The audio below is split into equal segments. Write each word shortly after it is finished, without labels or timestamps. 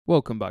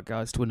Welcome back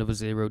guys to another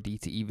Zero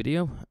DTE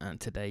video, and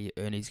today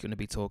Ernie's going to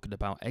be talking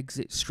about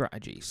exit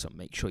strategy, so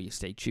make sure you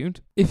stay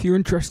tuned. If you're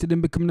interested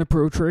in becoming a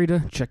pro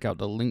trader, check out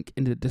the link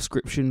in the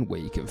description where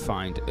you can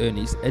find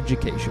Ernie's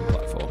education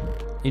platform.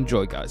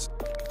 Enjoy guys.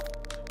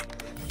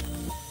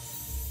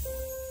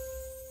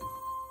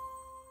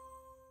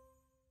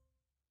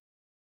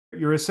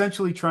 You're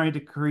essentially trying to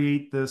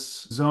create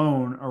this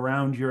zone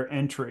around your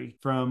entry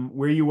from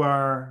where you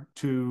are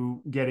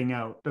to getting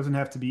out. It doesn't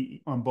have to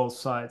be on both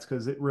sides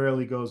because it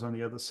rarely goes on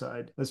the other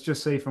side. Let's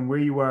just say from where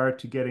you are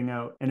to getting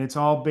out. And it's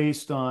all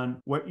based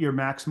on what your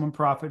maximum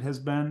profit has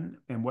been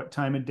and what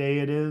time of day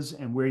it is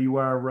and where you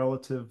are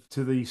relative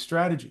to the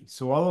strategy.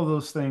 So all of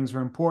those things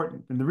are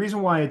important. And the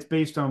reason why it's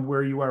based on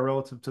where you are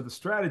relative to the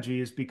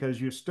strategy is because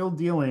you're still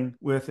dealing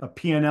with a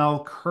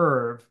P&L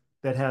curve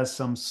that has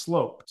some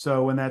slope.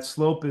 So when that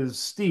slope is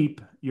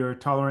steep, your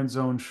tolerance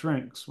zone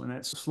shrinks. When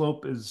that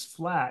slope is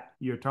flat,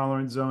 your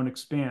tolerance zone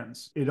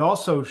expands. It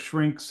also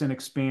shrinks and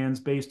expands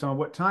based on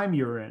what time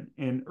you're in.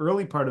 In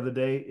early part of the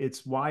day,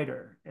 it's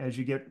wider. As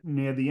you get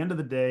near the end of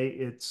the day,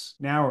 it's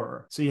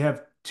narrower. So you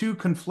have two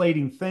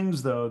conflating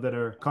things, though, that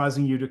are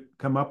causing you to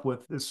come up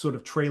with this sort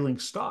of trailing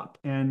stop.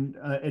 And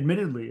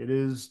admittedly, it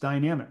is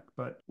dynamic.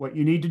 But what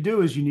you need to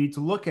do is you need to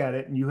look at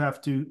it and you have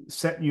to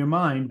set in your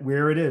mind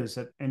where it is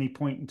at any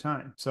point in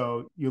time.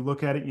 So you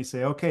look at it and you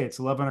say, okay, it's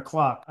 11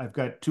 o'clock. I've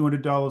got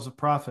 $200 of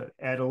profit.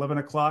 At 11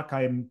 o'clock,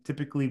 I am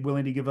typically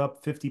willing to give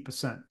up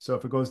 50%. So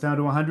if it goes down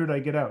to 100, I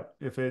get out.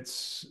 If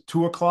it's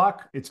 2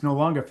 o'clock, it's no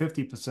longer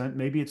 50%.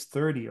 Maybe it's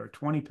 30 or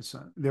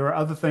 20%. There are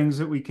other things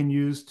that we can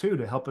use too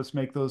to help us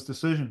make those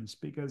decisions.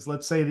 Because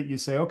let's say that you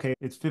say, okay,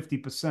 it's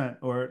 50%,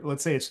 or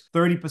let's say it's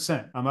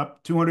 30%. I'm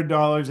up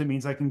 $200. It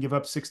means I can give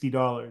up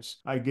 $60.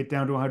 I get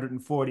down to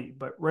 140,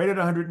 but right at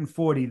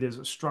 140, there's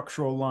a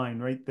structural line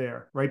right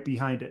there, right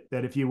behind it,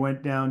 that if you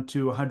went down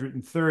to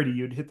 130,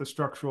 you'd hit the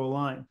structural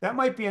line. That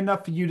might be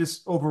enough for you to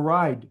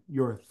override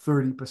your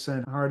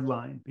 30% hard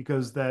line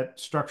because that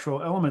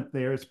structural element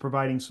there is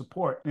providing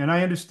support. And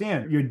I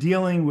understand you're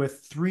dealing with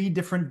three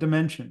different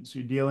dimensions.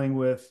 You're dealing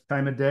with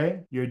time of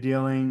day, you're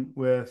dealing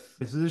with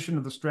the position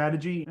of the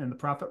strategy and the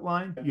profit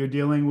line, you're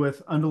dealing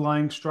with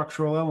underlying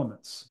structural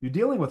elements. You're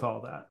dealing with all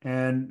that.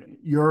 And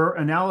your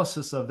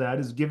analysis of that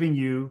is giving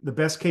you the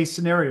best case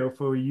scenario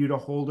for you to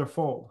hold or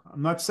fold.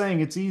 I'm not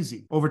saying it's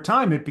easy. Over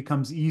time, it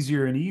becomes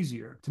easier and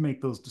easier to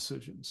make those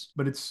decisions,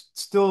 but it's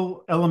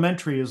still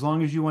elementary as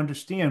long as you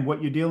understand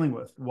what you're dealing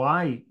with,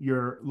 why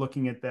you're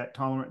looking at that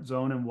tolerance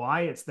zone and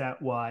why it's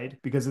that wide,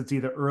 because it's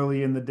either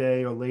early in the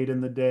day or late in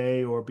the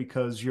day, or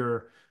because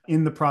you're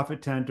in the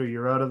profit tent or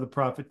you're out of the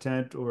profit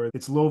tent, or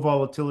it's low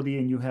volatility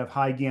and you have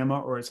high gamma,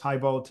 or it's high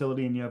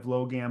volatility and you have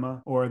low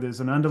gamma, or there's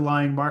an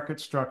underlying market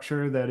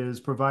structure that is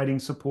providing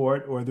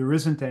support, or there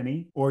isn't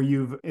any, or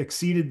you've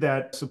exceeded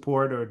that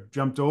support or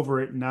jumped over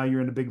it and now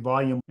you're in a big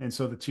volume, and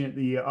so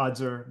the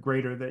odds are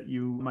greater that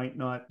you might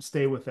not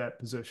stay with that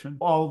position.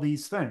 All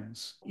these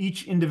things,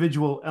 each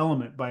individual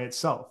element by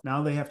itself,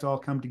 now they have to all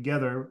come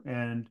together,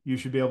 and you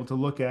should be able to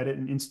look at it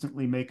and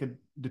instantly make a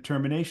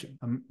determination.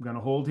 I'm going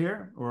to hold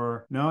here,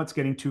 or no, it's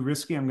getting too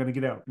risky, I'm going to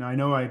get out. Now, I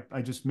know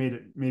I just made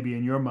it maybe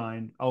in your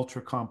mind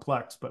ultra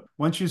complex, but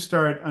once you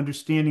start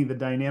understanding the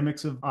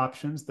dynamics of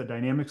options, the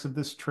dynamics of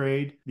this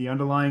trade, the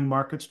underlying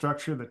market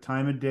structure, the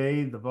time of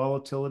day, the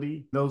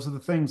volatility, those are the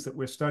things that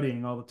we're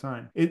studying all the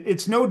time.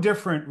 It's no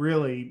different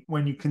really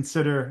when you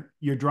consider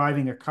you're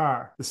driving a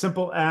car. The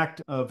simple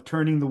act of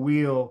turning the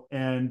wheel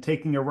and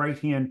taking a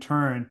right-hand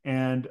turn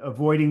and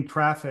avoiding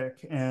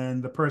traffic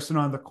and the person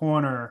on the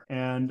corner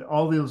and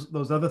all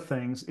those other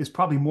things is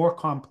probably more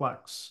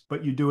complex,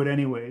 but you do it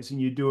anyways,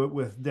 and you do it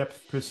with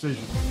depth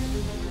precision.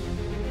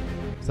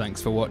 Thanks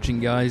for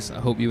watching guys, I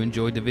hope you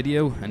enjoyed the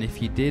video, and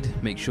if you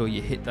did, make sure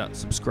you hit that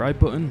subscribe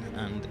button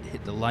and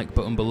hit the like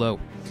button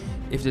below.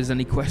 If there's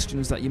any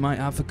questions that you might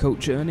have for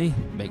Coach Ernie,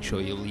 make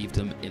sure you leave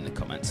them in the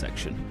comment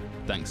section.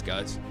 Thanks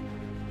guys.